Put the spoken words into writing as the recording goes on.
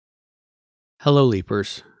Hello,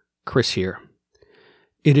 Leapers. Chris here.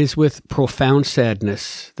 It is with profound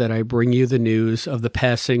sadness that I bring you the news of the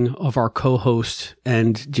passing of our co-host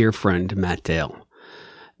and dear friend, Matt Dale.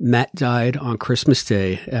 Matt died on Christmas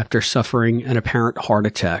Day after suffering an apparent heart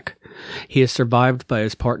attack. He is survived by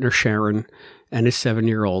his partner, Sharon, and his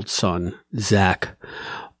 7-year-old son, Zach.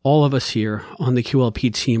 All of us here on the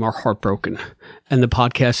QLP team are heartbroken, and the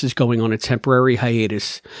podcast is going on a temporary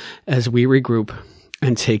hiatus as we regroup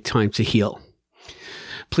and take time to heal.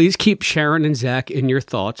 Please keep Sharon and Zach in your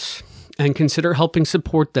thoughts and consider helping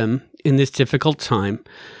support them in this difficult time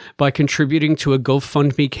by contributing to a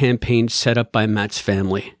GoFundMe campaign set up by Matt's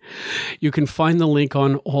family. You can find the link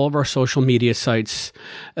on all of our social media sites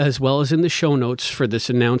as well as in the show notes for this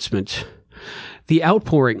announcement. The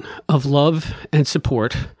outpouring of love and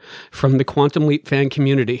support from the Quantum Leap fan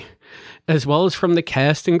community, as well as from the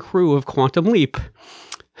cast and crew of Quantum Leap,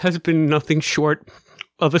 has been nothing short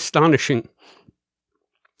of astonishing.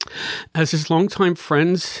 As his longtime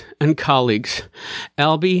friends and colleagues,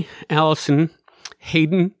 Albie, Allison,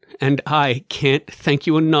 Hayden, and I can't thank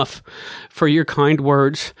you enough for your kind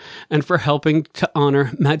words and for helping to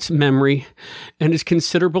honor Matt's memory and his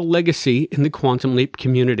considerable legacy in the Quantum Leap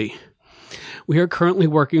community. We are currently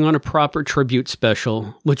working on a proper tribute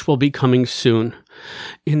special, which will be coming soon.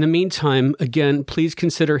 In the meantime, again, please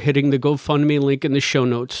consider hitting the GoFundMe link in the show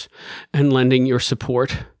notes and lending your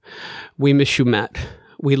support. We miss you, Matt.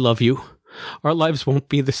 We love you. Our lives won't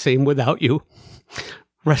be the same without you.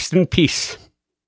 Rest in peace.